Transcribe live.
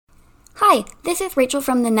Hi, this is Rachel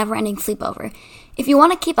from the Neverending Sleepover. If you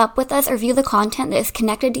want to keep up with us or view the content that is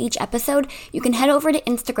connected to each episode, you can head over to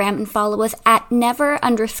Instagram and follow us at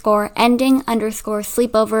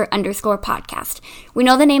never_ending_sleepover_podcast. We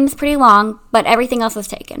know the name is pretty long, but everything else was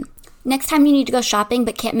taken. Next time you need to go shopping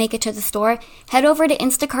but can't make it to the store, head over to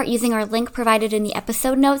Instacart using our link provided in the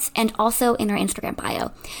episode notes and also in our Instagram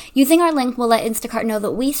bio. Using our link will let Instacart know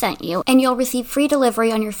that we sent you, and you'll receive free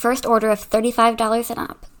delivery on your first order of $35 and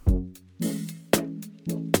up.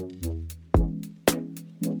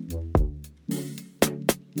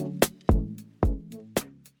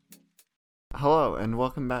 Hello, and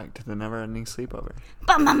welcome back to the Neverending Sleepover.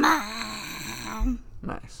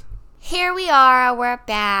 Nice. Here we are, we're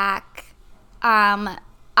back. I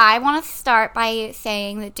want to start by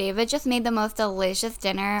saying that David just made the most delicious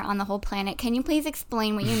dinner on the whole planet. Can you please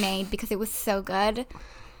explain what you made, because it was so good?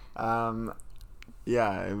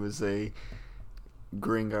 Yeah, it was a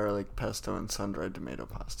green garlic pesto and sun-dried tomato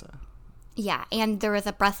pasta. Yeah, and there was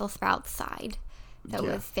a Brussels sprout side that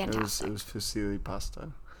was fantastic. It was fusilli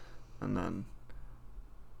pasta. And then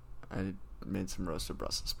I made some roasted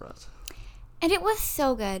Brussels sprouts. And it was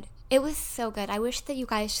so good. It was so good. I wish that you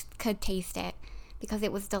guys could taste it because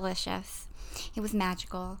it was delicious. It was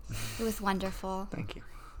magical. It was wonderful. Thank you.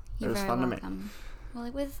 You're it was very fun welcome. to make. Well,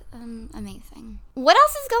 it was amazing. What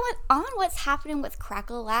else is going on? What's happening with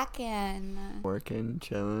Crackle-lackin'? Working,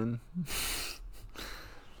 chilling.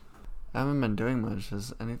 I haven't been doing much.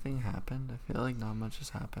 Has anything happened? I feel like not much has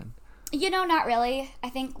happened. You know, not really. I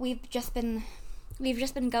think we've just been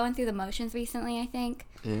going through the motions recently, I think.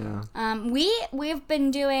 Yeah. We've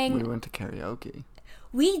been doing... We went to karaoke.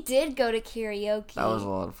 We did go to karaoke. That was a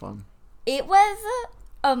lot of fun. It was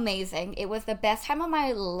amazing. It was the best time of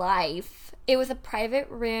my life. It was a private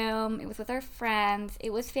room. It was with our friends.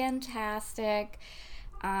 It was fantastic.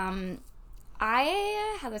 I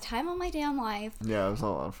had the time of my damn life. Yeah, it was a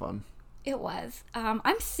lot of fun. It was.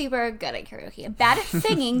 I'm super good at karaoke. Bad at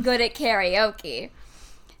singing, good at karaoke.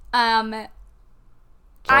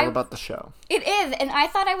 It's all about the show. It is, and I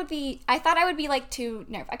thought I would be like too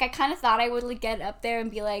nervous. Like I kind of thought I would like get up there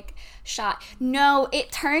and be like shot. No,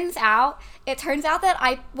 it turns out that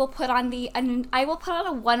I will put on a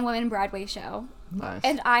one-woman Broadway show. Nice.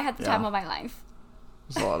 And I had the time of my life.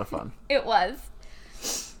 It was a lot of fun. It was.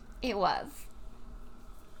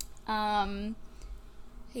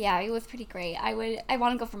 Yeah, it was pretty great. I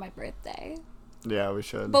want to go for my birthday. Yeah, we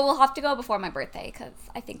should. But we'll have to go before my birthday, because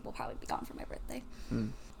I think we'll probably be gone for my birthday.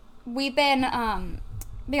 We've been,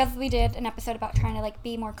 because we did an episode about trying to, like,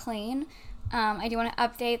 be more clean, I do want to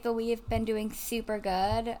update that we've been doing super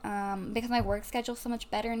good, because my work schedule's so much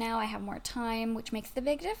better now. I have more time, which makes the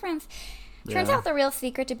big difference. Yeah. Turns out the real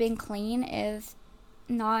secret to being clean is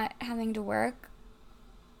not having to work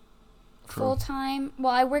full-time.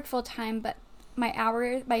 Well, I work full-time, but my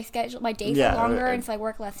days are longer, and so I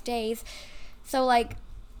work less days. So, like,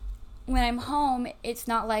 when I'm home, it's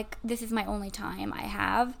not like this is my only time I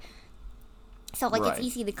have. So, like, It's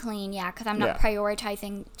easy to clean, because I'm not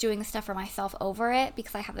prioritizing doing stuff for myself over it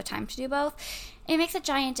because I have the time to do both. It makes a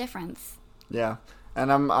giant difference. Yeah,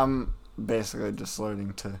 and I'm basically just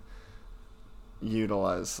learning to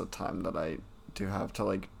utilize the time that I do have to,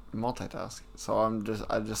 like, multitask. So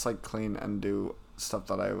I just like clean and do stuff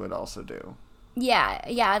that I would also do. Yeah,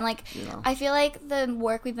 and, like, you know? I feel like the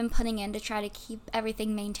work we've been putting in to try to keep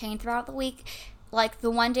everything maintained throughout the week, like, the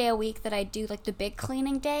one day a week that I do, like, the big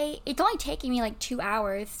cleaning day, it's only taking me, like, 2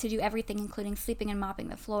 hours to do everything, including sweeping and mopping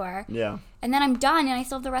the floor. Yeah. And then I'm done, and I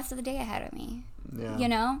still have the rest of the day ahead of me. Yeah. You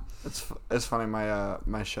know? It's funny,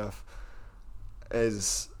 my chef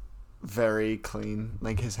is very clean.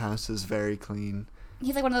 Like, his house is very clean.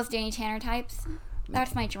 He's, like, one of those Danny Tanner types.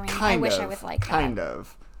 That's my dream. I wish I was like that. Kind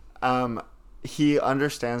of. He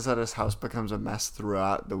understands that his house becomes a mess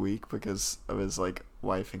throughout the week because of his, like,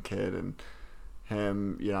 wife and kid and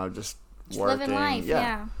him, you know, just working. Living life,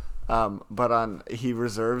 yeah. But he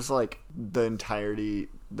reserves, like, the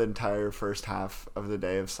entire first half of the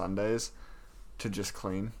day of Sundays to just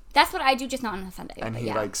clean. That's what I do, just not on a Sunday. And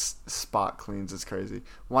he, like, spot cleans. It's crazy.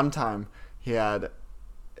 One time, he had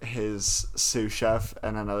his sous chef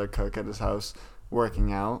and another cook at his house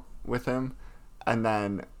working out with him, and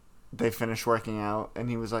then they finished working out, and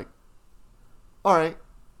he was like, all right,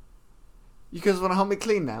 you guys want to help me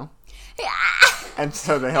clean now? Yeah. And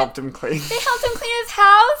so they helped him clean. They helped him clean his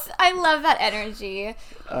house? I love that energy.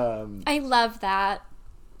 I love that.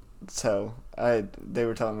 So they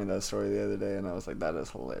were telling me that story the other day, and I was like, that is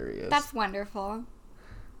hilarious. That's wonderful.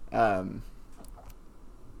 But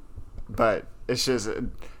it's just,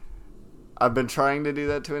 I've been trying to do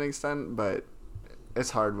that to an extent, but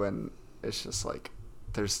it's hard when it's just like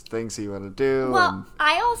there's things you want to do. Well, and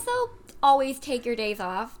I also always take your days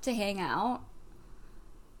off to hang out.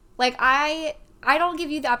 Like, I don't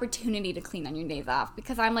give you the opportunity to clean on your days off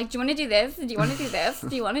because I'm like, do you want to do this? Do you want to do this?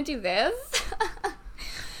 Do you want to do this?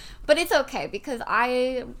 But it's okay because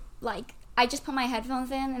I just put my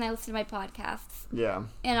headphones in and I listen to my podcasts. Yeah.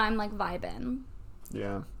 And I'm like vibing.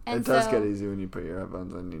 Yeah. And it does so- get easy when you put your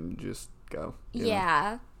headphones in and you just go. you know?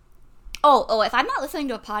 Yeah. Oh, if I'm not listening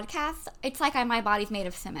to a podcast, it's like my body's made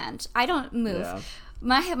of cement. I don't move. Yeah. When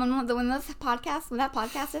that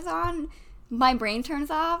podcast is on, my brain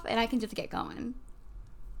turns off and I can just get going.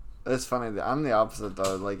 It's funny. I'm the opposite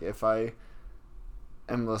though. Like if I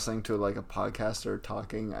am listening to like a podcast or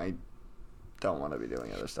talking, I don't want to be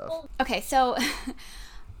doing other stuff. Okay, so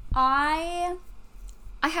I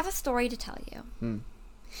have a story to tell you.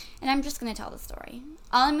 And I'm just going to tell the story.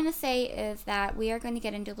 All I'm going to say is that we are going to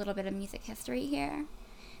get into a little bit of music history here.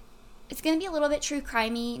 It's going to be a little bit true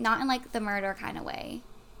crimey, not in like the murder kind of way.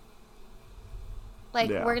 Like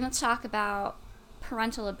we're going to talk about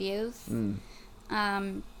parental abuse,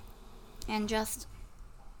 and just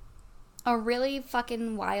a really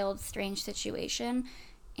fucking wild, strange situation.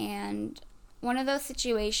 And one of those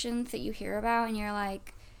situations that you hear about and you're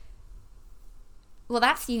like, well,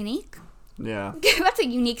 that's unique. Yeah. That's a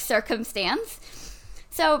unique circumstance.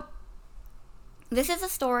 So, this is a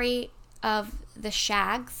story of the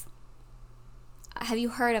Shags. Have you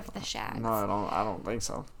heard of the Shags? No, I don't think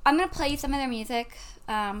so. I'm going to play you some of their music,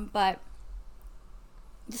 but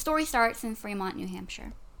the story starts in Fremont, New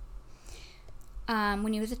Hampshire.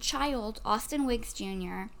 When he was a child, Austin Wiggs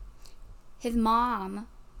Jr., his mom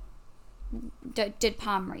did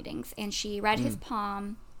palm readings, and she read his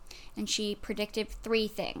palm, and she predicted 3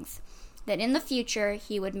 things. That in the future,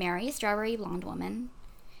 he would marry a strawberry blonde woman.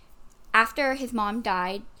 After his mom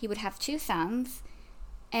died, he would have 2 sons,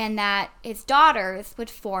 and that his daughters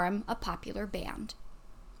would form a popular band.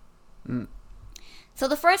 So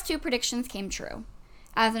the first 2 predictions came true.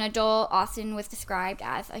 As an adult, Austin was described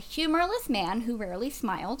as a humorless man who rarely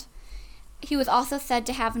smiled. He was also said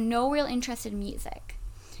to have no real interest in music.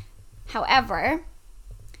 However,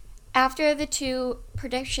 after the 2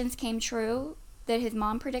 predictions came true that his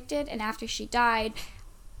mom predicted, and after she died,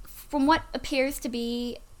 from what appears to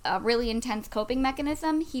be a really intense coping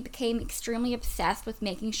mechanism, he became extremely obsessed with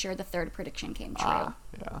making sure the 3rd prediction came true.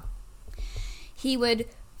 Yeah. He would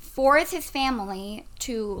force his family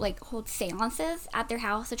to like hold seances at their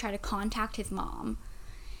house to try to contact his mom.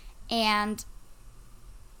 And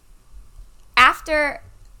after,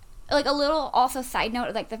 like, a little also side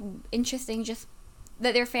note, like, the interesting just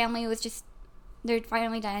that their family was just, their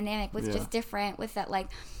family dynamic was just different, was that, like,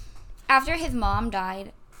 after his mom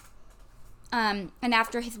died, and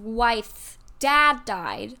after his wife's dad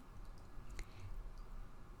died,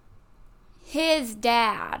 his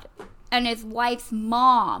dad and his wife's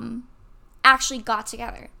mom actually got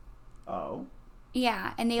together. Oh.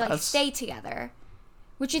 Yeah, and they, like, stayed together,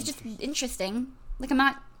 which is just interesting. Like, I'm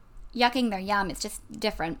not yucking their yum, it's just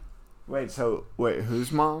different. Wait,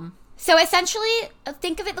 whose mom? So, essentially,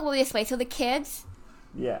 think of it this way. So, the kids,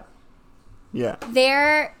 Yeah. Yeah.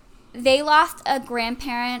 they lost a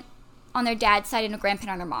grandparent on their dad's side and a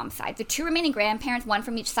grandparent on their mom's side. The 2 remaining grandparents, one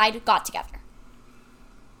from each side, got together.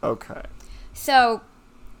 Okay. So,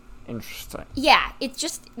 Interesting. yeah, it's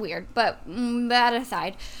just weird, but that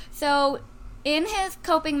aside. So, in his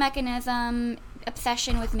coping mechanism,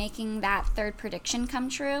 obsession with making that 3rd prediction come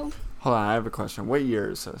true. Hold on, I have a question. What year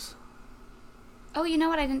is this? Oh, you know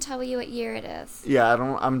what? I didn't tell you what year it is. Yeah,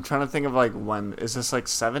 I'm trying to think of, like, when. Is this, like,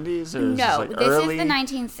 70s? Or is No, this, like, this early is the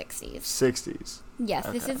 1960s. 60s. Yes,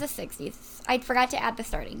 Okay. this is the 60s. I forgot to add the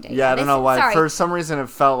starting date. Yeah, I don't know why. Sorry. For some reason, it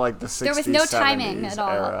felt like the 60s, There was no timing 70s at all.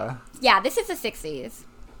 era. Yeah, this is the 60s.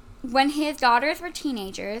 When his daughters were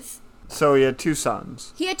teenagers, So he had 2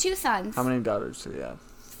 sons. he had 2 sons. How many daughters did he have?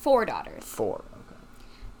 4 daughters. 4. Okay.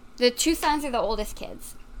 The 2 sons are the oldest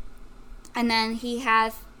kids. And then he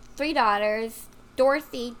has 3 daughters,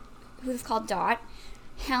 Dorothy, who's called Dot,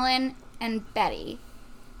 Helen, and Betty.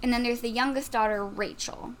 And then there's the youngest daughter,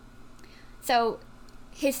 Rachel. So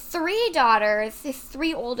his 3 daughters, his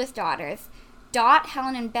 3 oldest daughters, Dot,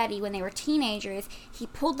 Helen, and Betty, when they were teenagers, he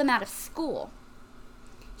pulled them out of school.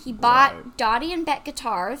 He bought Right. Dottie and Bet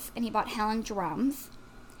guitars, and he bought Helen drums.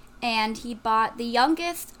 And he bought the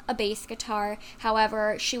youngest a bass guitar.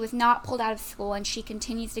 However, she was not pulled out of school, and she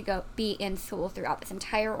continues to be in school throughout this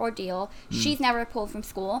entire ordeal. She's never pulled from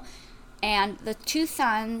school. And the 2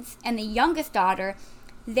 sons and the youngest daughter,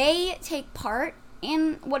 they take part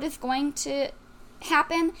in what is going to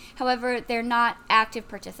happen. However, they're not active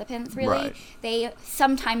participants, really. Right. They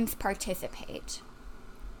sometimes participate.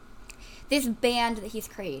 this band that he's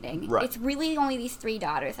creating. Right. It's really only these 3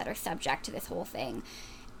 daughters that are subject to this whole thing.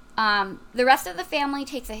 The rest of the family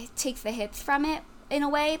takes the hits from it in a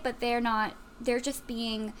way, but they're just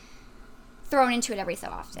being thrown into it every so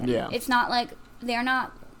often. Yeah. It's not like they're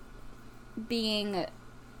not being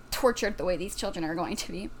tortured the way these children are going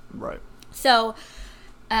to be. Right. So,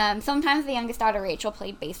 sometimes the youngest daughter, Rachel,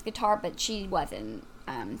 played bass guitar, but she wasn't,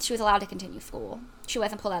 she was allowed to continue school. She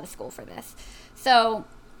wasn't pulled out of school for this. So,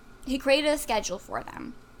 he created a schedule for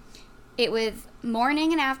them. It was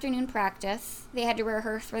morning and afternoon practice. They had to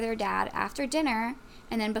rehearse for their dad after dinner,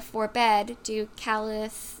 and then before bed, do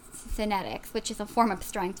calisthenics, which is a form of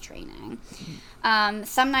strength training.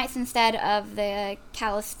 Some nights, instead of the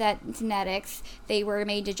calisthenics, they were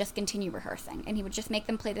made to just continue rehearsing, and he would just make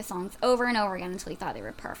them play the songs over and over again until he thought they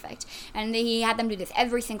were perfect. And he had them do this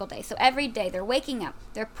every single day. So every day they're waking up,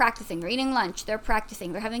 they're practicing, they're eating lunch, they're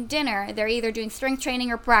practicing, they're having dinner, they're either doing strength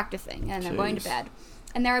training or practicing, and they're going to bed.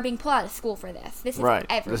 And they're being pulled out of school for this. This is every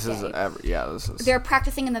day. This is. They're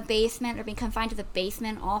practicing in the basement. They're being confined to the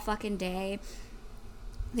basement all fucking day.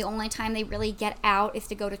 The only time they really get out is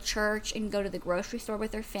to go to church and go to the grocery store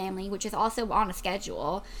with their family, which is also on a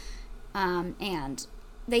schedule. And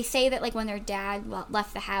they say that, like, when their dad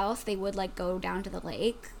left the house, they would, like, go down to the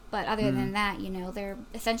lake. But other than that, you know, they're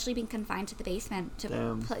essentially being confined to the basement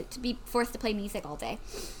to be forced to play music all day.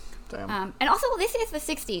 Damn. And also, this is the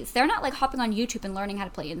 60s. They're not, like, hopping on YouTube and learning how to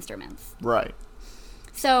play instruments. Right.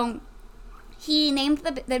 So he named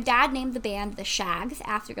the dad named the band the Shags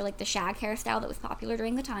after, like, the shag hairstyle that was popular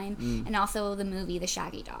during the time, and also the movie The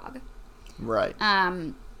Shaggy Dog. Right.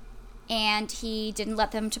 And he didn't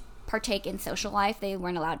let them to partake in social life. They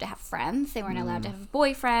weren't allowed to have friends. They weren't allowed to have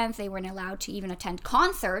boyfriends. They weren't allowed to even attend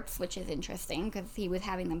concerts, which is interesting because he was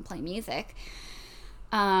having them play music.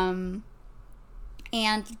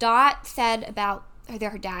 And Dot said about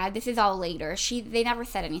her dad, this is all later. They never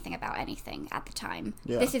said anything about anything at the time.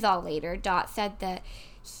 Yeah. This is all later. Dot said that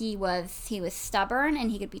he was stubborn and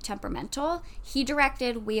he could be temperamental. He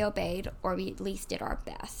directed, we obeyed, or we at least did our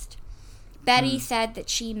best. Betty said that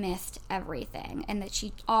she missed everything and that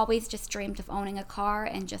she always just dreamed of owning a car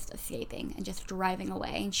and just escaping and just driving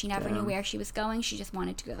away. And she never knew where she was going. She just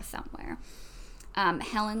wanted to go somewhere.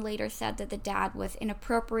 Helen later said that the dad was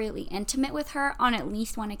inappropriately intimate with her on at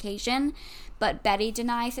least one occasion, but Betty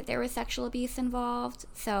denies that there was sexual abuse involved.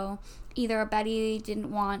 So either Betty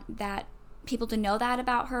didn't want that people to know that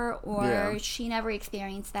about her, or she never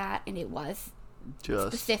experienced that, and it was just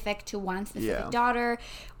specific to one specific daughter,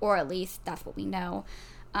 or at least that's what we know.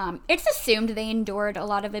 It's assumed they endured a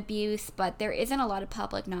lot of abuse, but there isn't a lot of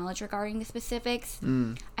public knowledge regarding the specifics.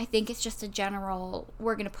 I think it's just a general,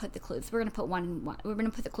 we're going to put the clues. We're going to put we're going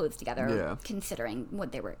to put the clues together, considering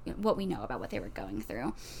what we know about what they were going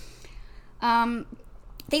through.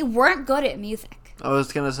 They weren't good at music. I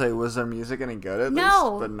was going to say, was their music any good at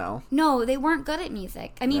least? But no. No, they weren't good at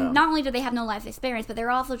music. I mean, not only did they have no life experience, but they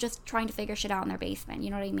were also just trying to figure shit out in their basement.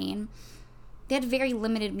 You know what I mean? They had very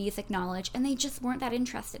limited music knowledge, and they just weren't that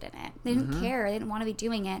interested in it. They didn't care. They didn't want to be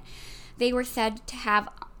doing it. They were said to have,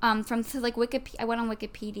 Wikipedia. I went on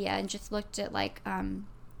Wikipedia and just looked at,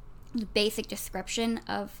 the basic description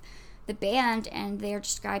of the band, and they're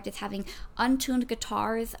described as having untuned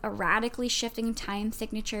guitars, erratically shifting time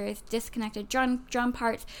signatures, disconnected drum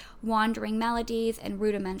parts, wandering melodies, and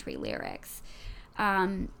rudimentary lyrics.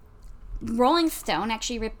 Rolling Stone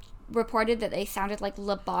actually reported that they sounded like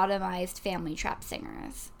lobotomized family trap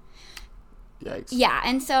singers. Yikes. Yeah,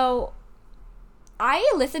 and so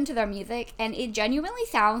I listened to their music, and it genuinely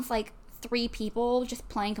sounds like 3 people just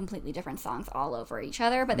playing completely different songs all over each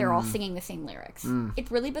other, but they're all singing the same lyrics.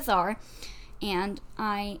 It's really bizarre, and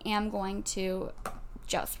I am going to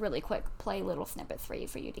just really quick play little snippets for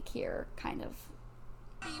you to hear kind of.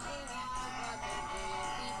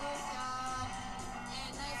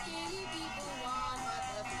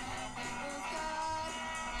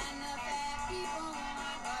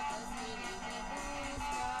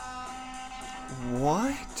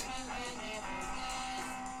 What?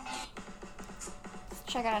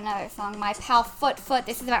 Check out another song, My Pal Foot.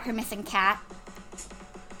 This is about her missing cat.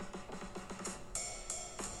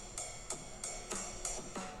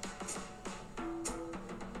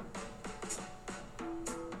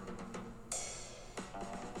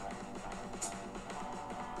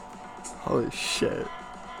 Holy shit.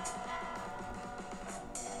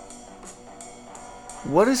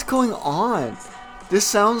 What is going on? This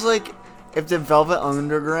sounds like if the Velvet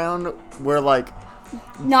Underground were like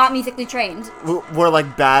not musically trained. Were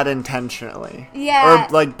like bad intentionally. Yeah. Or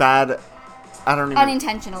like bad, I don't even.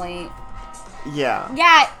 Unintentionally. Yeah.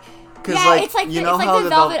 Yeah. Cause, Yeah, like, it's like you know it's how like the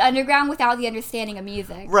Velvet Underground without the understanding of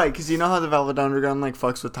music. Right, because you know how the Velvet Underground like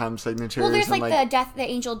fucks with time signatures. Well, there's and, like the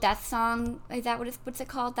Angel Death song. Is that what's it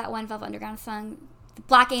called? That one Velvet Underground song, the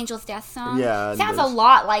Black Angel's Death song. Yeah, sounds a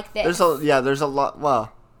lot like this. There's a lot.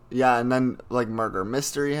 Well, yeah, and then like Murder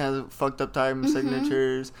Mystery has fucked up time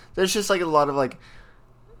signatures. There's just like a lot of like,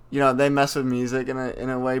 you know, they mess with music in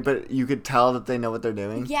a way, but you could tell that they know what they're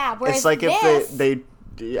doing. Yeah, whereas it's like this, if they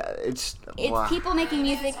yeah, it's wow. people making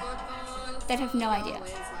music that have no idea.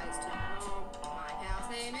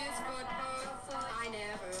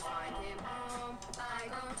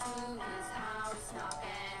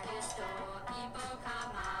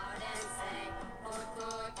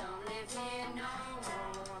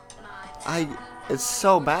 It's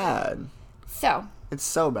so bad. So, It's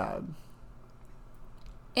so bad.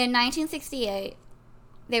 in 1968,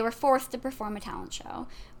 they were forced to perform a talent show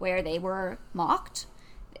where they were mocked,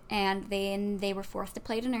 and then they were forced to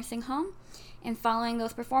play at a nursing home. And following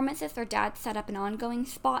those performances, their dad set up an ongoing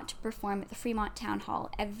spot to perform at the Fremont Town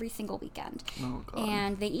Hall every single weekend. Oh, God.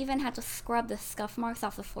 And they even had to scrub the scuff marks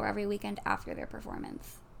off the floor every weekend after their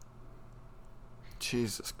performance.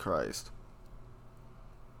 Jesus Christ.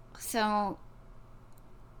 So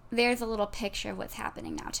there's a little picture of what's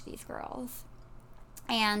happening now to these girls.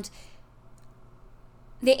 And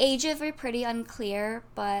the ages were pretty unclear,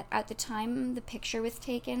 but at the time the picture was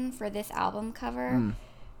taken for this album cover,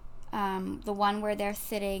 the one where they're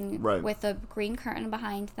sitting with a green curtain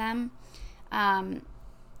behind them,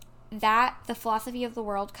 that, the Philosophy of the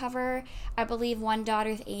World cover, I believe one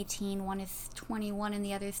daughter's 18, one is 21, and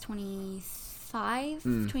the other's 25,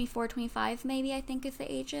 24, 25 maybe, I think is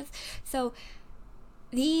the ages. So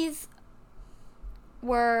these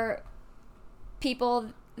were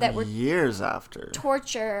people that were years after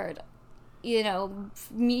tortured. You know,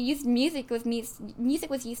 music was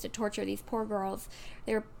used to torture these poor girls.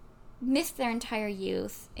 They missed their entire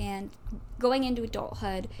youth, and going into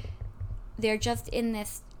adulthood, they're just in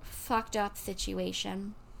this fucked up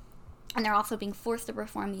situation, and they're also being forced to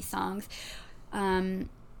perform these songs.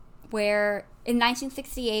 Where in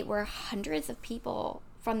 1968, where hundreds of people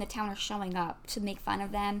from the town are showing up to make fun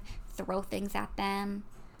of them, throw things at them,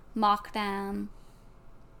 mock them.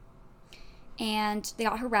 And they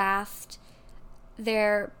got harassed.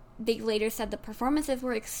 They later said the performances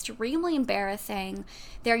were extremely embarrassing.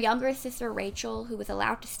 Their younger sister, Rachel, who was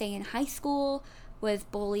allowed to stay in high school, was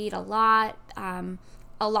bullied a lot.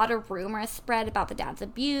 A lot of rumors spread about the dad's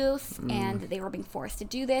abuse, and they were being forced to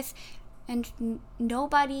do this. And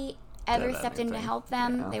nobody ever stepped in to help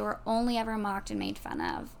them. Yeah. They were only ever mocked and made fun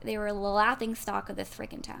of. They were the laughing stock of this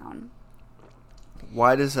freaking town.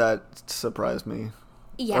 Why does that surprise me?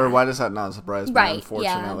 Yeah. Or why does that not surprise me,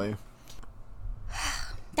 unfortunately? Yeah.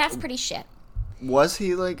 That's pretty shit. Was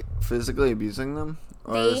he, like, physically abusing them?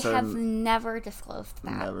 Or they have never disclosed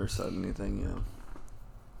that. Never said anything, yeah.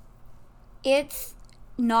 It's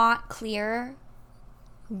not clear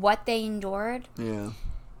what they endured. Yeah.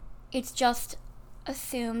 It's just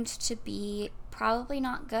assumed to be probably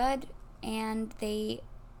not good, and they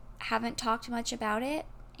haven't talked much about it,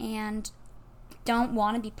 and don't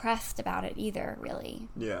want to be pressed about it either, really.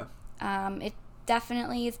 Yeah. It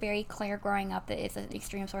definitely is very clear growing up that it's an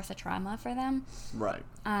extreme source of trauma for them. Right.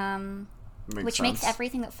 Which makes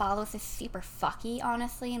everything that follows is super fucky,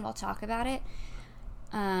 honestly, and we'll talk about it.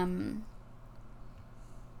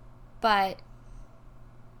 But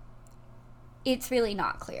it's really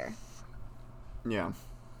not clear. Yeah.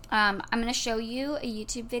 I'm going to show you a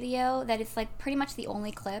YouTube video that is like pretty much the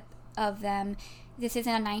only clip of them. This is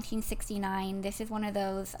in 1969. This is one of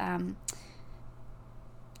those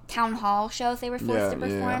town hall shows they were forced to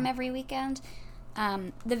perform every weekend.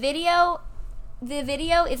 The video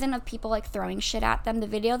isn't of people like throwing shit at them. The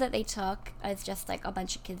video that they took is just like a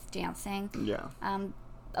bunch of kids dancing. Yeah.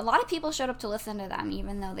 A lot of people showed up to listen to them,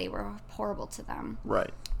 even though they were horrible to them.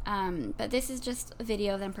 Right. But this is just a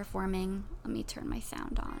video of them performing. Let me turn my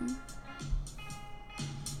sound on.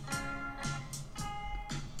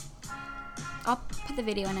 I'll put the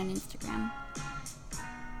video in on Instagram.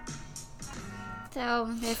 So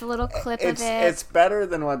there's a little clip of it. It's better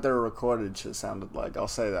than what their recorded shit sounded like. I'll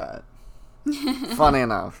say that. Funny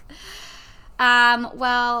enough.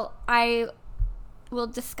 Well, I will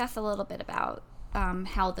discuss a little bit about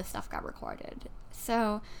how the stuff got recorded.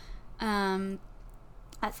 So,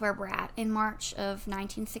 that's where we're at. In March of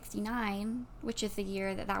 1969, which is the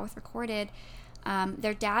year that was recorded,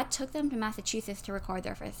 their dad took them to Massachusetts to record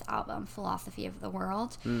their first album, Philosophy of the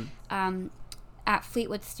World, at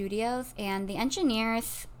Fleetwood Studios, and the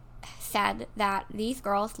engineers said that these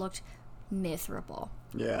girls looked miserable.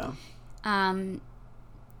 Yeah.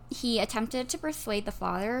 he attempted to persuade the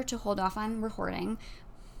father to hold off on recording.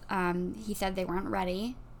 He said they weren't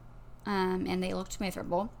ready, and they looked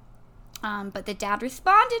miserable. But the dad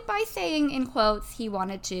responded by saying, in quotes, he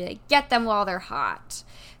wanted to get them while they're hot.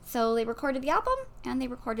 So they recorded the album, and they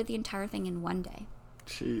recorded the entire thing in one day.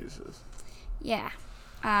 Jesus. Yeah.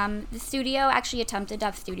 The studio actually attempted to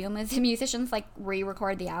have studio musicians, like,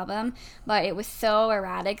 re-record the album, but it was so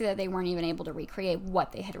erratic that they weren't even able to recreate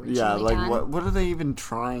what they had originally done. Yeah, like, what are they even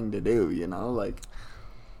trying to do, you know? Like...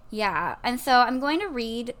 Yeah, and so I'm going to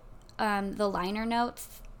read the liner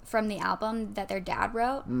notes from the album that their dad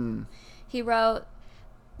wrote. He wrote,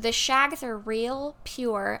 "The Shags are real,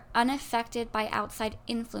 pure, unaffected by outside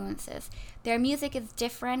influences. Their music is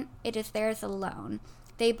different. It is theirs alone.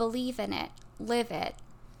 They believe in it, live it.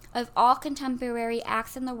 Of all contemporary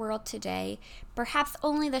acts in the world today, perhaps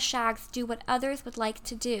only the Shags do what others would like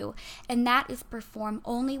to do, and that is perform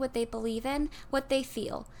only what they believe in, what they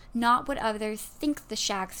feel, not what others think the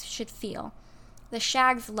Shags should feel. The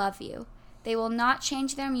Shags love you. They will not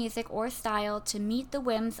change their music or style to meet the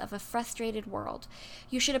whims of a frustrated world.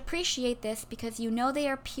 You should appreciate this because you know they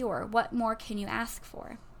are pure. What more can you ask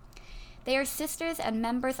for? They are sisters and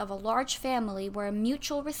members of a large family where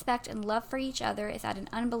mutual respect and love for each other is at an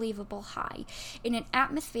unbelievable high, in an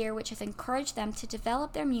atmosphere which has encouraged them to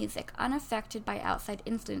develop their music unaffected by outside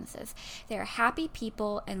influences. They are happy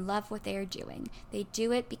people and love what they are doing. They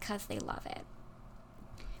do it because they love it."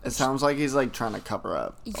 It sounds like he's, like, trying to cover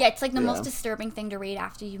up. Yeah, it's, like, the most disturbing thing to read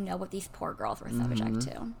after you know what these poor girls were subject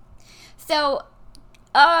to. So...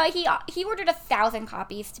 he ordered 1,000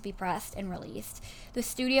 copies to be pressed and released. The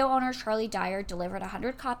studio owner, Charlie Dyer, delivered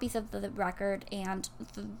 100 copies of the record and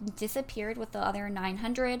disappeared with the other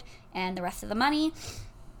 900 and the rest of the money.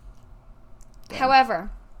 Yeah. However,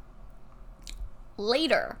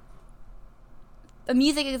 later, the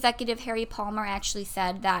music executive, Harry Palmer, actually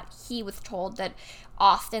said that he was told that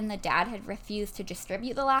Austin, the dad, had refused to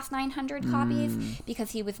distribute the last 900 copies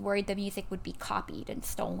because he was worried the music would be copied and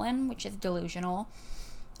stolen, which is delusional.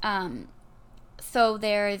 So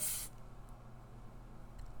there's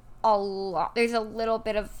a little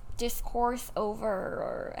bit of discourse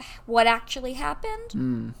over what actually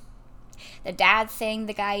happened. The dad saying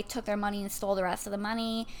the guy took their money and stole the rest of the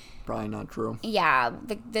money. Probably not true. Yeah,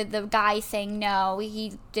 the guy saying no,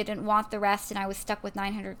 he didn't want the rest, and I was stuck with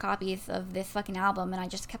 900 copies of this fucking album, and I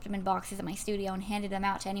just kept them in boxes in my studio and handed them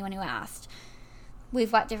out to anyone who asked.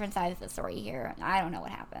 We've got different sides of the story here. I don't know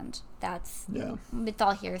what happened. It's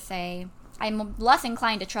all hearsay. I'm less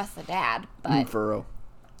inclined to trust the dad, but for real.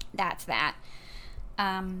 That's that.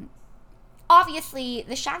 Obviously,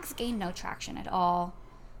 the Shags gained no traction at all.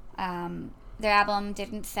 Their album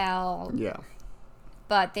didn't sell. Yeah.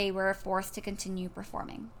 But they were forced to continue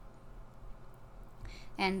performing.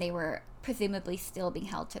 And they were presumably still being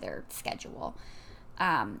held to their schedule.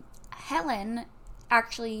 Helen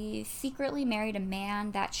actually secretly married a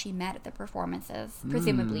man that she met at the performances.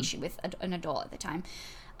 Presumably she was an adult at the time.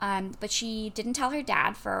 But she didn't tell her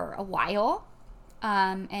dad for a while.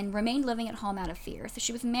 And remained living at home out of fear. So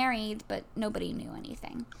she was married, but nobody knew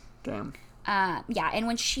anything. Damn. And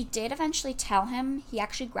when she did eventually tell him, he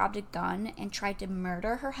actually grabbed a gun and tried to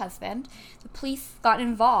murder her husband. The police got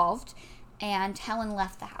involved, and Helen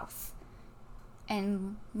left the house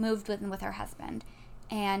and moved with her husband,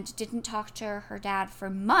 and didn't talk to her dad for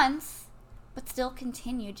months, but still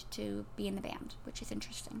continued to be in the band, which is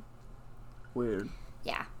interesting. Weird.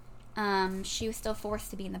 Yeah. She was still forced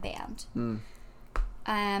to be in the band.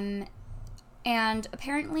 And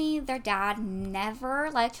apparently their dad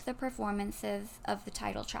never liked the performances of the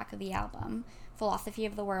title track of the album, Philosophy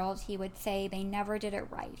of the World. He would say they never did it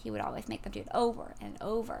right. He would always make them do it over and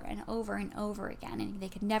over and over and over again, and they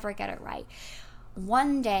could never get it right.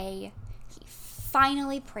 One day, he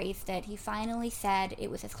finally praised it. He finally said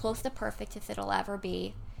it was as close to perfect as it'll ever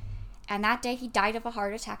be. And that day, he died of a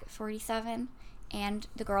heart attack at 47, and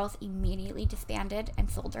the girls immediately disbanded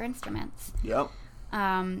and sold their instruments. Yep.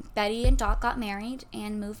 Betty and Dot got married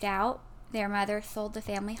and moved out. Their mother sold the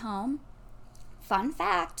family home. Fun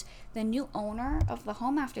fact, the new owner of the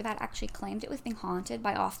home after that actually claimed it was being haunted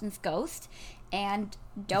by Austin's ghost and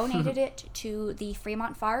donated it to the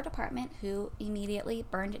Fremont Fire Department, who immediately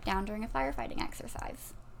burned it down during a firefighting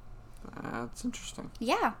exercise. That's interesting.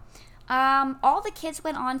 Yeah. All the kids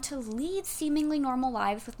went on to lead seemingly normal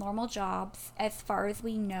lives with normal jobs, as far as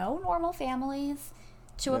we know, normal families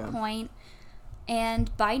to a point.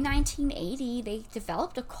 And by 1980, they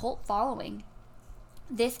developed a cult following.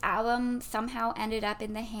 This album somehow ended up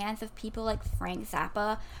in the hands of people like Frank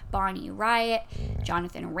Zappa, Bonnie Raitt,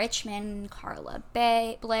 Jonathan Richman, Carla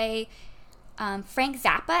Bley. Frank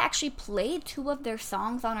Zappa actually played 2 of their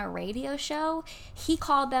songs on a radio show. He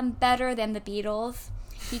called them better than the Beatles.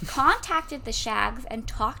 He contacted the Shags and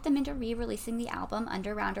talked them into re-releasing the album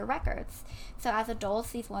under Rounder Records. So as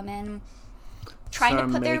adults, these women trying to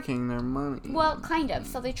put making their money. Well, kind of.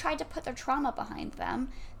 So they tried to put their trauma behind them.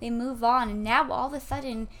 They move on, and now all of a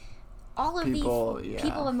sudden, all of these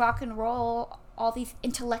people in rock and roll, all these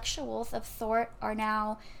intellectuals of sort, are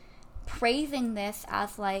now praising this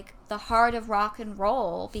as like the heart of rock and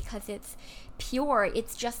roll because it's pure.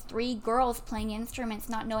 It's just 3 girls playing instruments,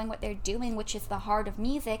 not knowing what they're doing, which is the heart of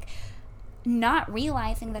music, not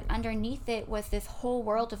realizing that underneath it was this whole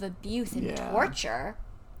world of abuse and torture,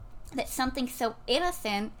 that something so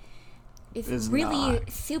innocent is really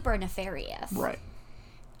super nefarious. Right.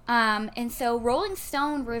 And so Rolling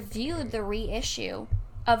Stone reviewed the reissue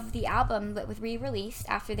of the album that was re-released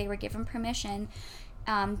after they were given permission.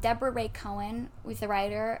 Deborah Ray Cohen was the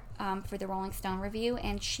writer for the Rolling Stone review,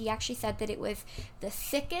 and she actually said that it was the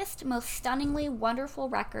sickest, most stunningly wonderful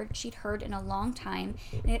record she'd heard in a long time,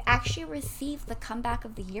 and it actually received the Comeback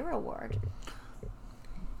of the Year award.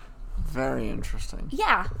 Very interesting.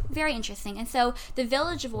 Yeah, very interesting. And so the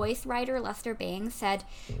Village Voice writer Lester Bangs said,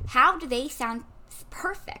 "How do they sound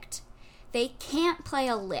perfect? They can't play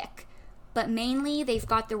a lick, but mainly they've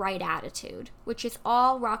got the right attitude, which is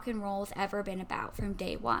all rock and roll's ever been about from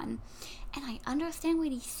day one." And I understand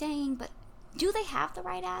what he's saying, but do they have the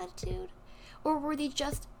right attitude? Or were they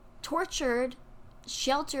just tortured,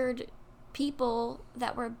 sheltered people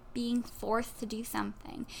that were being forced to do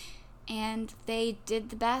something? And they did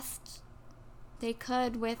the best they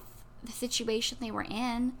could with the situation they were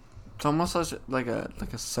in. It's almost like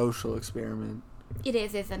a social experiment. It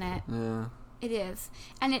is, isn't it? Yeah. It is.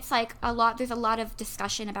 And it's like there's a lot of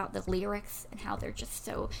discussion about the lyrics and how they're just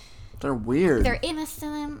so... They're weird. They're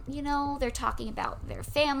innocent, you know. They're talking about their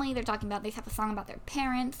family. They're talking about... They have a song about their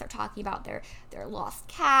parents. They're talking about their lost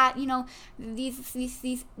cat. You know,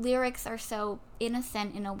 these lyrics are so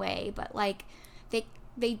innocent in a way, but like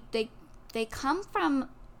they come from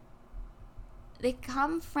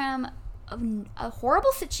a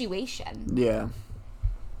horrible situation. Yeah.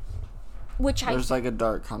 Which there's like a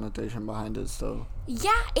dark connotation behind it still.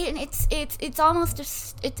 Yeah, and it's almost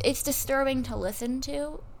it's disturbing to listen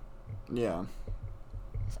to. Yeah.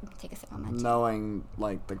 So I'm gonna take a sip on that. Knowing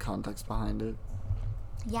like the context behind it.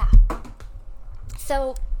 Yeah.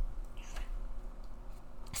 So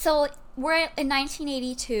we're in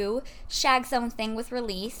 1982. Shag's Own Thing was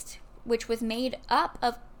released, which was made up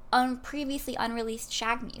of previously unreleased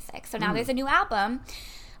Shag music. So now there's a new album.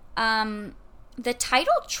 The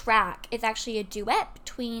title track is actually a duet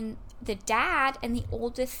between the dad and the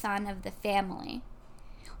oldest son of the family,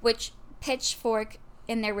 which Pitchfork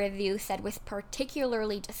in their review said was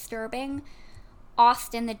particularly disturbing.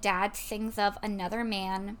 Austin, the dad, sings of another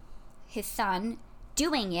man, his son,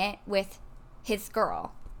 doing it with his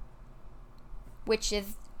girl, which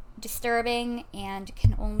is disturbing and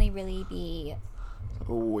can only really be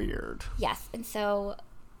weird. Yes, and so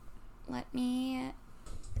let me...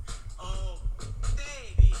 Oh,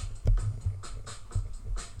 baby,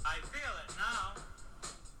 I feel it now.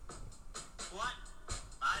 What?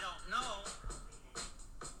 I don't know.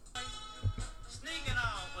 Sneaking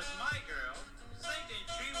out with my girl, thinking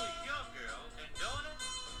she was your girl, and doing it?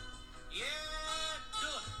 Yeah,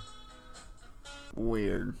 doing it.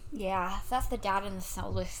 Weird. Yeah, so that's the dad and the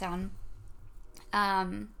oldest son.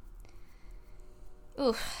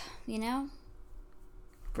 Oof, you know?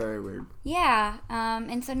 Very weird. Yeah,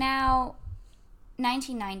 and so now,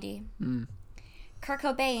 1990, Kurt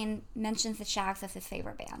Cobain mentions the Shags as his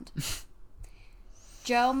favorite band.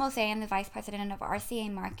 Joe Mosayan, the vice president of RCA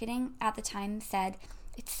Marketing at the time, said,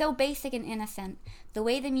 "It's so basic and innocent, the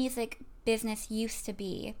way the music business used to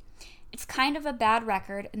be. It's kind of a bad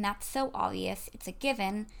record, and that's so obvious, it's a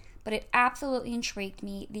given, but it absolutely intrigued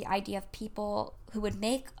me, the idea of people who would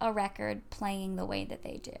make a record playing the way that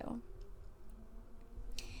they do."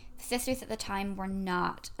 The sisters at the time were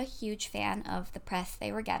not a huge fan of the press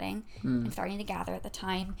they were getting and starting to gather at the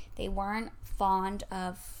time. They weren't fond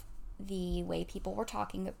of the way people were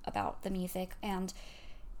talking about the music, and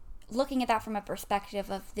looking at that from a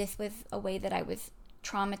perspective of this was a way that I was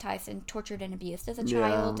traumatized and tortured and abused as a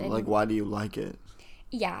child. Yeah, and like, why do you like it?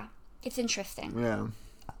 Yeah, it's interesting. Yeah.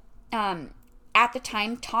 At the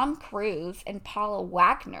time, Tom Cruise and Paula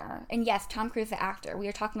Wagner, and yes, Tom Cruise the actor, we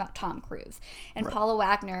are talking about Tom Cruise, and right. Paula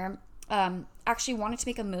Wagner actually wanted to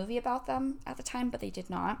make a movie about them at the time, but they did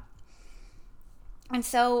not. And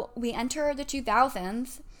so we enter the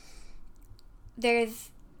 2000s.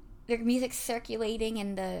 There's music circulating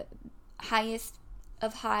in the highest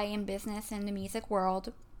of high in business in the music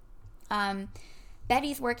world.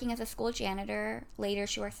 Betty's working as a school janitor. Later,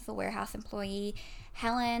 she works as a warehouse employee.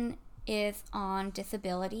 Helen is on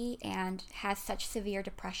disability and has such severe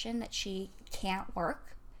depression that she can't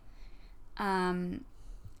work. And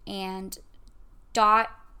Dot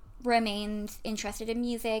remains interested in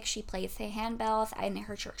music. She plays the handbells in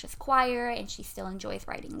her church's choir, and she still enjoys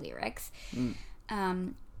writing lyrics.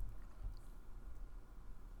 In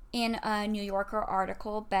a New Yorker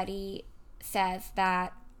article, Betty says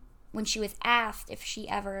that when she was asked if she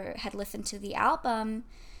ever had listened to the album,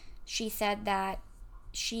 she said that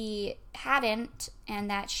she hadn't, and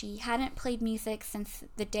that she hadn't played music since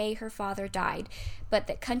the day her father died, but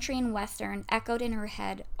that country and western echoed in her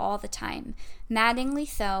head all the time, maddeningly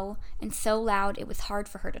so, and so loud it was hard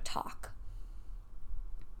for her to talk.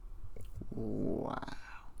 Wow.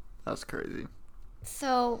 That's crazy.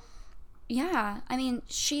 So, yeah, I mean,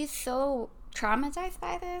 she's so traumatized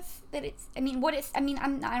by this that it's, I mean, what it's, I mean, I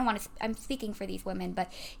don't want to, I'm speaking for these women,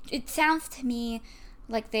 but it sounds to me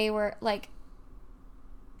like they were, like,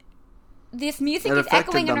 this music is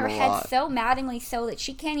echoing in her head so maddeningly so that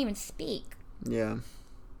she can't even speak. Yeah.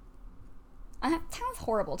 And that sounds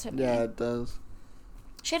horrible to me. Yeah, it does.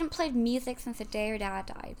 She hadn't played music since the day her dad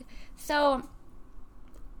died. So,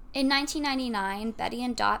 in 1999, Betty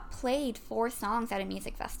and Dot played 4 songs at a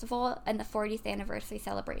music festival and the 40th anniversary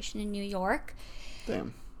celebration in New York.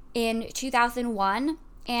 Damn. In 2001,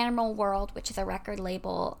 Animal World, which is a record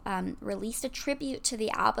label, released a tribute to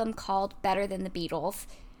the album called Better Than the Beatles.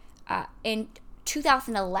 In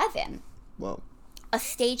 2011, Whoa. a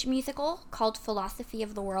stage musical called Philosophy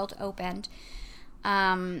of the World opened.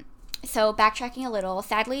 So backtracking a little,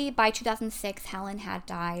 sadly, by 2006, Helen had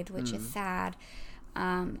died, which is sad.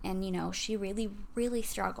 And, you know, she really, really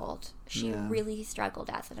struggled. She really struggled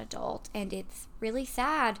as an adult, and it's really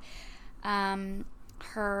sad.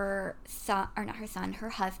 Her son, or not her son,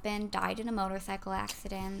 her husband died in a motorcycle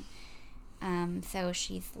accident. So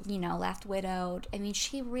she's, you know, left widowed. I mean,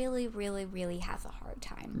 she really, really, really has a hard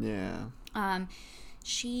time. Yeah.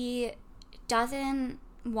 She doesn't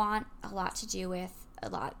want a lot to do with a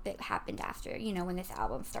lot that happened after, you know, when this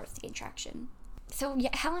album starts to gain traction. So,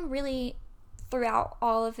 yeah, Helen really, throughout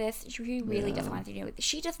all of this, she really doesn't want to do it.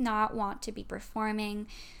 She does not want to be performing.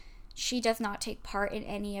 She does not take part in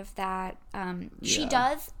any of that. She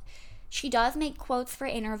does make quotes for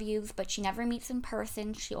interviews, but she never meets in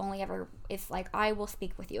person. She only ever is like, I will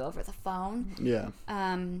speak with you over the phone. Yeah.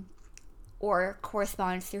 Or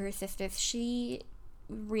corresponds through her sisters. She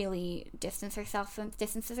really distances herself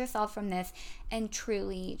from this and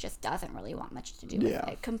truly just doesn't really want much to do with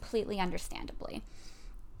it. Completely understandably.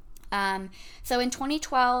 So in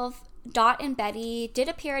 2012, Dot and Betty did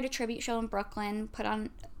appear at a tribute show in Brooklyn, put on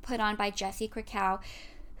by Jesse Krakow,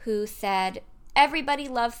 who said, everybody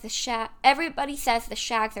loves the Shag. Everybody says the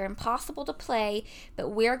Shags are impossible to play, but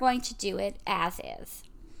we're going to do it as is.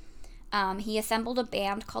 He assembled a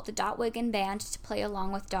band called the Dot Wiggin Band to play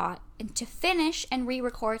along with Dot and to finish and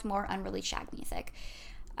re-record more unreleased Shag music.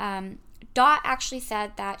 Dot actually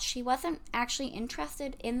said that she wasn't actually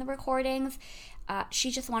interested in the recordings.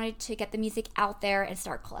 She just wanted to get the music out there and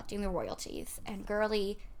start collecting the royalties. And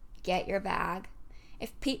girly, get your bag.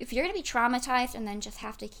 If you're going to be traumatized and then just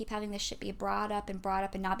have to keep having this shit be brought up and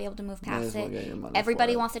not be able to move past it,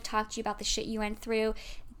 everybody wants to talk to you about the shit you went through,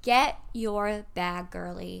 get your bag,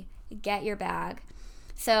 girly. Get your bag.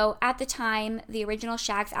 So at the time, the original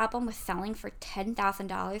Shags album was selling for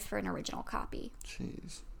 $10,000 for an original copy.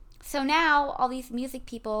 Jeez. So now, all these music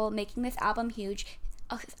people making this album huge,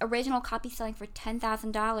 original copy selling for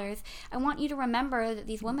 $10,000. I want you to remember that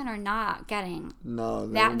these women are not getting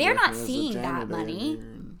that. They're not seeing that money.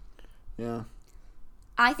 Yeah.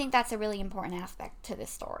 I think that's a really important aspect to this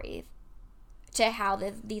story, to how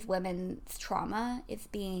these women's trauma is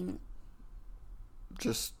being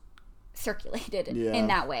just circulated in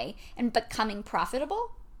that way and becoming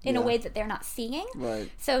profitable in a way that they're not seeing.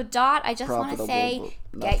 Right. So Dot, I just want to say,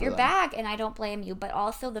 get your bag, and I don't blame you, but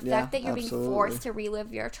also the fact that you're being forced to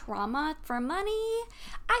relive your trauma for money,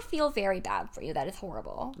 I feel very bad for you. That is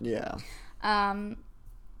horrible. Yeah.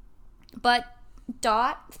 But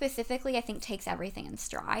Dot specifically, I think, takes everything in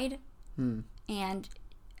stride and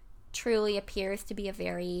truly appears to be a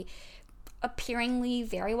very appearingly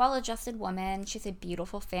very well-adjusted woman. She's a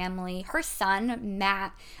beautiful family. Her son,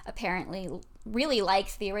 Matt, apparently really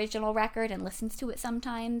likes the original record and listens to it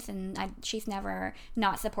sometimes, and she's never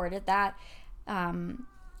not supported that.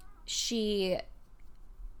 She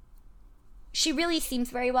really seems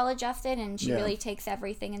very well-adjusted, and she really takes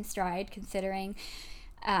everything in stride, considering.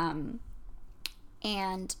 And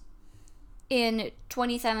in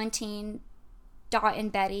 2017, Dot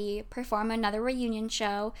and Betty perform another reunion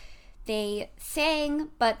show. They sang,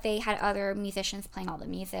 but they had other musicians playing all the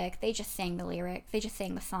music. They just sang the lyrics. They just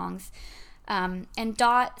sang the songs. And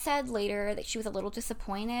Dot said later that she was a little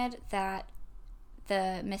disappointed that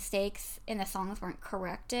the mistakes in the songs weren't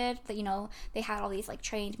corrected. That, you know, they had all these, like,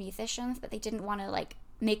 trained musicians, but they didn't want to, like,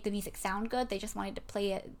 make the music sound good. They just wanted to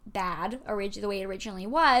play it bad, the way it originally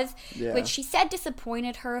was, which she said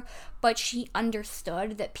disappointed her, but she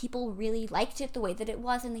understood that people really liked it the way that it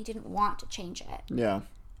was, and they didn't want to change it. Yeah.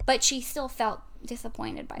 But she still felt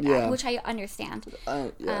disappointed by that, which I understand.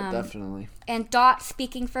 Definitely. And Dot,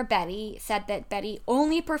 speaking for Betty, said that Betty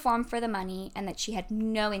only performed for the money and that she had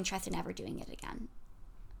no interest in ever doing it again.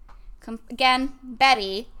 Again,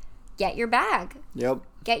 Betty, get your bag. Yep.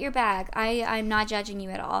 Get your bag. I'm not judging you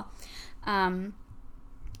at all. And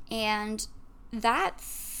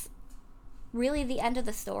that's really the end of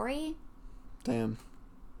the story. Damn.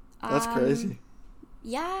 That's crazy.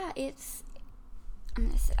 Yeah, I'm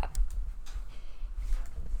going to sit up.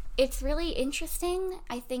 It's really interesting.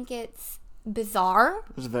 I think it's bizarre.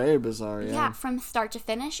 It's very bizarre, yeah. Yeah, from start to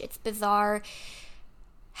finish. It's bizarre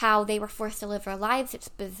how they were forced to live their lives. It's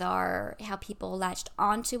bizarre how people latched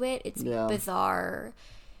onto it. It's bizarre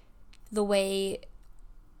the way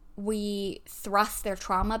we thrust their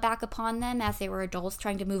trauma back upon them as they were adults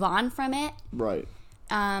trying to move on from it. Right.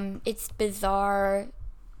 It's bizarre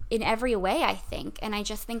in every way, I think. And I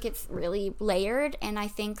just think it's really layered. And I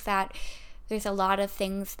think that there's a lot of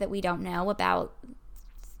things that we don't know about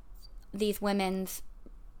these women's,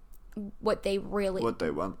 what they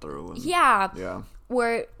went through. Yeah.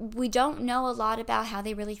 Where we don't know a lot about how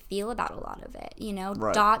they really feel about a lot of it. You know,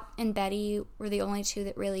 right. Dot and Betty were the only two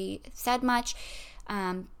that really said much.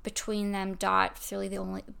 Between them, Dot's really the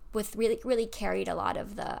only, really carried a lot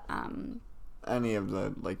of the, any of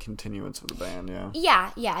the, like, continuance of the band,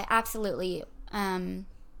 Yeah, absolutely.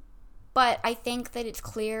 But I think that it's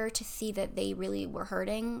clear to see that they really were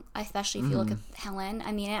hurting, especially if you look at Helen.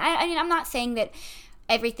 I mean, I'm not saying that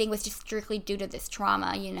everything was just strictly due to this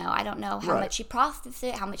trauma, you know. I don't know how much she processed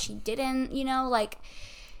it, how much she didn't, you know, like.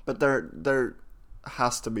 But there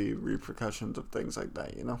has to be repercussions of things like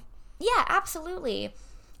that, you know. Yeah, absolutely.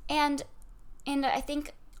 And I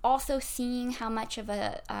think also seeing how much of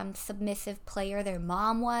a submissive player their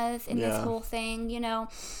mom was in this whole thing, you know.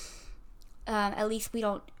 At least we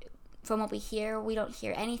don't, from what we hear, we don't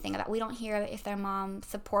hear anything about. We don't hear if their mom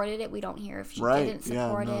supported it. We don't hear if she didn't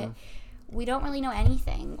support it. We don't really know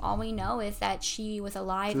anything. All we know is that she was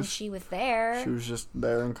alive and she was there. She was just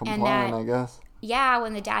there and complying, I guess. Yeah,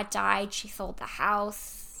 when the dad died, she sold the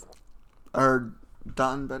house. Are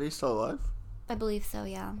Dot and Betty still alive? I believe so,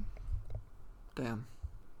 yeah. Damn.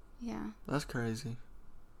 Yeah. That's crazy.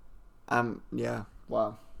 Yeah.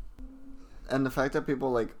 Wow. And the fact that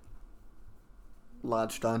people, like,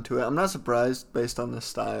 latched onto it, I'm not surprised based on the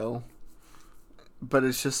style. But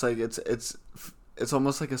it's just, like, it's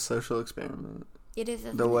almost like a social experiment. It is.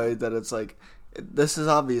 The way that it's like, this is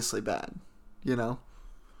obviously bad, you know?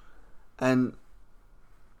 And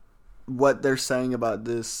what they're saying about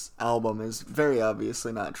this album is very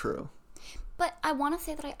obviously not true. But I want to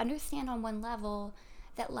say that I understand on one level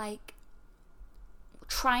that, like,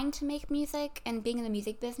 trying to make music and being in the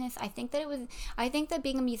music business, I think that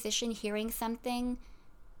being a musician, hearing something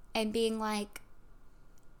and being like,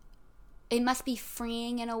 it must be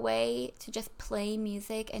freeing in a way to just play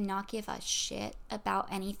music and not give a shit about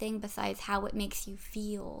anything besides how it makes you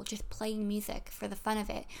feel. Just playing music for the fun of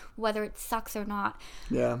it, whether it sucks or not.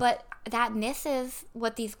 Yeah. But that misses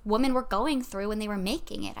what these women were going through when they were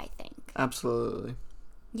making it, I think. Absolutely.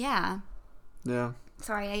 Yeah. Yeah.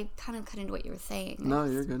 Sorry, I kind of cut into what you were saying. No,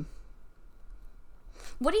 you're good.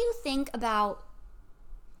 What do you think about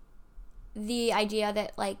the idea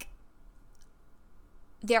that, like,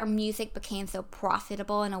 their music became so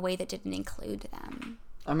profitable in a way that didn't include them?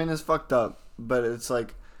 I mean, it's fucked up, but it's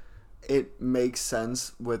like, it makes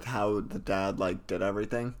sense with how the dad, like, did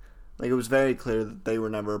everything. Like, it was very clear that they were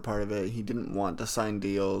never a part of it. He didn't want to sign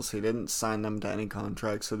deals. He didn't sign them to any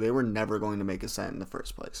contracts, so they were never going to make a cent in the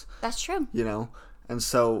first place. That's true. You know? And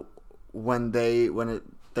so, when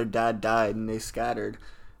their dad died and they scattered,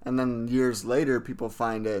 and then years later, people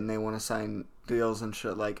find it and they want to sign deals and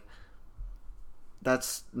shit, like,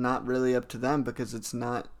 that's not really up to them because it's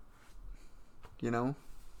not, you know?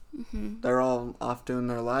 Mm-hmm. They're all off doing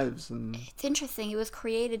their lives. And it's interesting. It was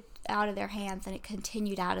created out of their hands and it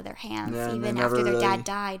continued out of their hands even after their dad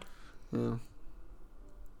died. Yeah.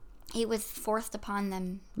 It was forced upon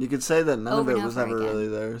them. You could say that none of it was ever really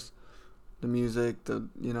theirs. The music,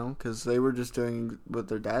 you know, because they were just doing what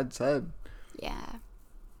their dad said. Yeah.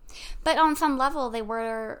 But on some level,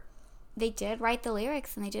 they did write the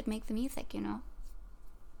lyrics and they did make the music, you know?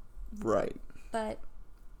 Right. But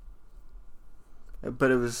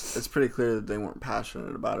it's pretty clear that they weren't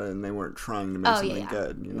passionate about it and they weren't trying to make something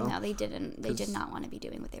good, you know? No, they didn't. They did not want to be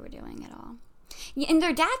doing what they were doing at all. Yeah, and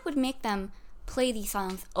their dad would make them play these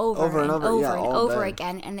songs over and over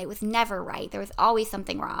again, and it was never right. There was always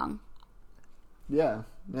something wrong. Yeah.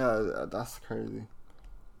 Yeah, that's crazy.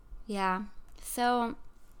 Yeah. So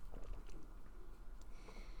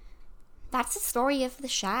that's the story of the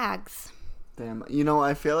Shags. Damn. You know,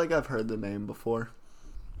 I feel like I've heard the name before.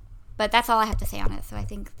 But that's all I have to say on it, so I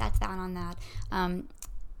think that's that on that.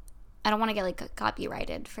 I don't want to get, like,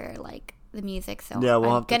 copyrighted for, like, the music, so yeah,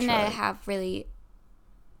 I'm going to have really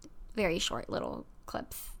very short little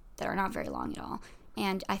clips that are not very long at all.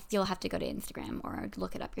 And you'll have to go to Instagram or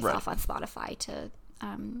look it up yourself on Spotify to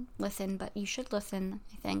listen. But you should listen,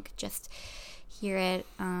 I think. Just hear it.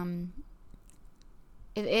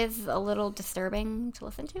 It is a little disturbing to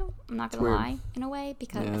listen to. I'm not going to lie, in a way,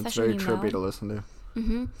 because it's very trippy to listen to.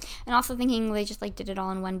 Mm-hmm. And also thinking they just, like, did it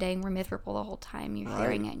all in one day and were miserable the whole time. You're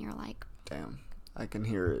hearing it and you're like... Damn. I can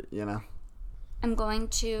hear it, you know? I'm going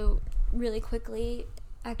to really quickly...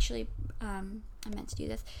 Actually, I meant to do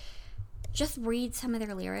this. Just read some of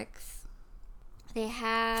their lyrics. They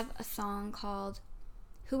have a song called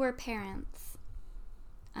Who Are Parents?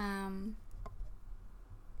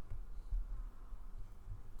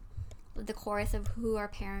 The chorus of Who Are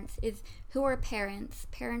Parents is, who are parents?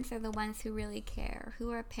 Parents are the ones who really care.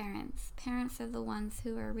 Who are parents? Parents are the ones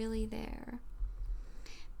who are really there.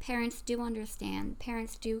 Parents do understand.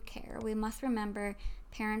 Parents do care. We must remember,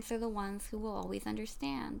 parents are the ones who will always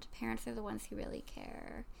understand. Parents are the ones who really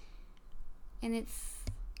care. And it's...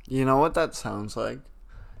 You know what that sounds like?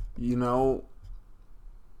 You know...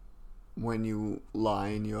 when you lie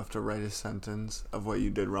and you have to write a sentence of what you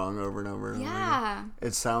did wrong over and over and over again.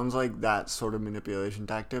 It sounds like that sort of manipulation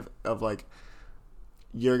tactic of, like,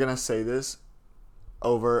 you're going to say this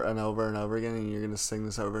over and over and over again, and you're going to sing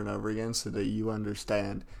this over and over again so that you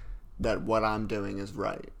understand that what I'm doing is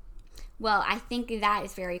right. Well, I think that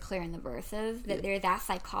is very clear in the verses, that that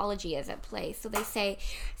psychology is at play. So they say,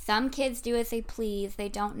 some kids do as they please. They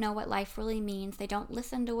don't know what life really means. They don't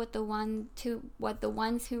listen to what the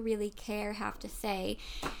ones who really care have to say.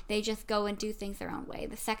 They just go and do things their own way.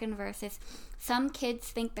 The second verse is, some kids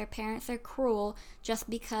think their parents are cruel just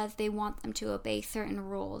because they want them to obey certain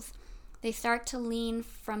rules. They start to lean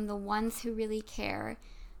from the ones who really care,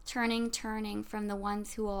 turning from the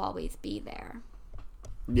ones who will always be there.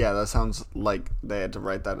 Yeah, that sounds like they had to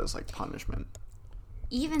write that as, like, punishment.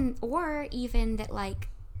 Even that, like,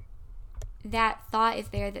 that thought is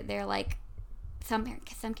there that they're, like, some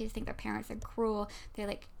kids think their parents are cruel. They're,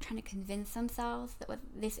 like, trying to convince themselves that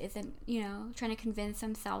this isn't, you know, trying to convince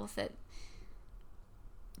themselves that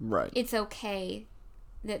it's okay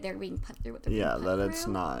that they're being put through what they're being put through. Yeah, that it's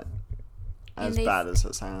not as bad as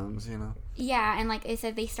it sounds, you know? Yeah, and, like I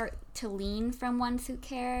said, they start to lean from ones who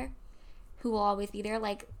care, who will always be there.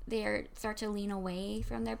 Like, they start to lean away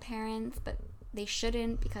from their parents, but they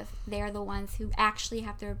shouldn't, because they're the ones who actually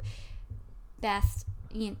have their best,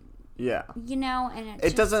 you know, and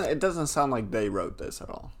it doesn't sound like they wrote this at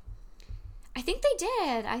all. I think they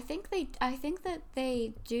did. I think that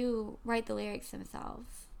they do write the lyrics themselves.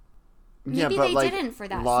 Maybe but they like, didn't for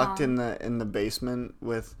that locked song. in the basement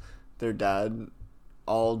with their dad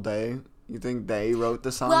all day. You think they wrote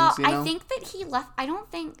the songs? Well, you know? I think that he left. I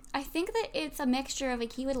think that it's a mixture of,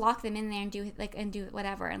 like, he would lock them in there and do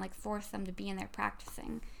whatever and, like, force them to be in there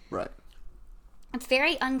practicing. Right. It's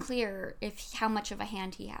very unclear how much of a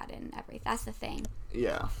hand he had in everything. That's the thing.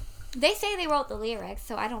 Yeah. They say they wrote the lyrics,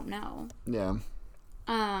 so I don't know. Yeah.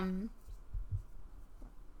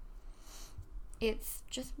 It's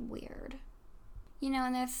just weird. You know,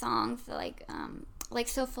 and there's songs that, like,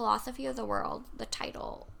 so Philosophy of the World, the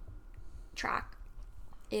title track,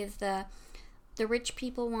 is the rich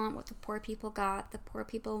people want what the poor people got, the poor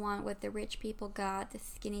people want what the rich people got, the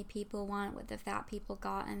skinny people want what the fat people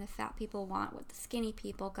got, and the fat people want what the skinny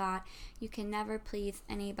people got. You can never please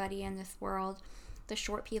anybody in this world. The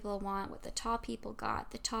short people want what the tall people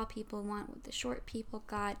got, the tall people want what the short people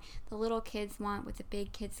got, the little kids want what the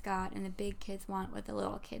big kids got, and the big kids want what the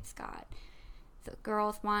little kids got. The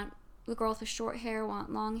girls with short hair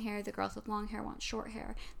want long hair. The girls with long hair want short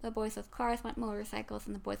hair. The boys with cars want motorcycles,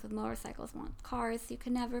 and the boys with motorcycles want cars. You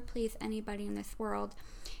can never please anybody in this world.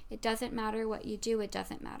 It doesn't matter what you do. It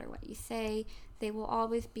doesn't matter what you say. They will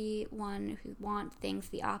always be one who want things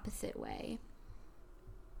the opposite way.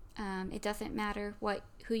 It doesn't matter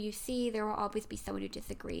who you see. There will always be someone who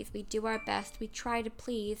disagrees. We do our best. We try to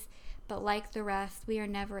please, but like the rest, we are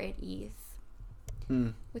never at ease.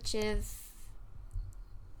 Which is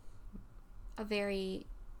a very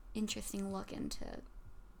interesting look into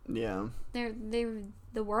Yeah.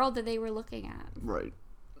 the world that they were looking at. Right.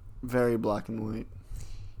 Very black and white.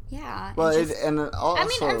 Yeah. Well, and also, I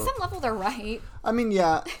mean, on some level, they're right. I mean,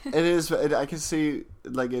 yeah, it is. I can see,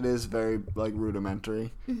 like, it is very, like,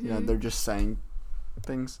 rudimentary. Mm-hmm. You know, they're just saying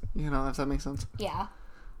things, you know, if that makes sense. Yeah.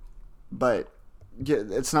 But, yeah,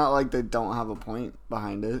 it's not like they don't have a point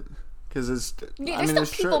behind it. Because it's... Yeah, I there's mean,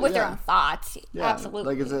 still people with their own thoughts. Yeah,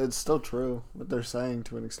 Absolutely. like, it's still true what they're saying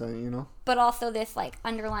to an extent, you know? But also this, like,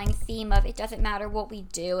 underlying theme of it doesn't matter what we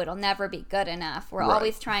do, it'll never be good enough. We're Right.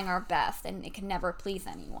 always trying our best, and it can never please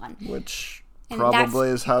anyone. Which And probably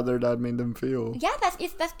is how their dad made them feel. Yeah,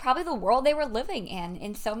 that's probably the world they were living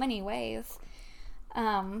in so many ways.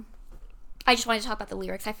 I just wanted to talk about the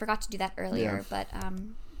lyrics. I forgot to do that earlier, but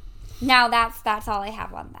now that's all I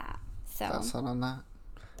have on that. So That's not on that.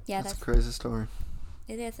 yeah, That's a crazy story.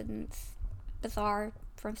 it is, and it's bizarre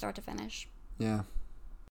from start to finish. Yeah.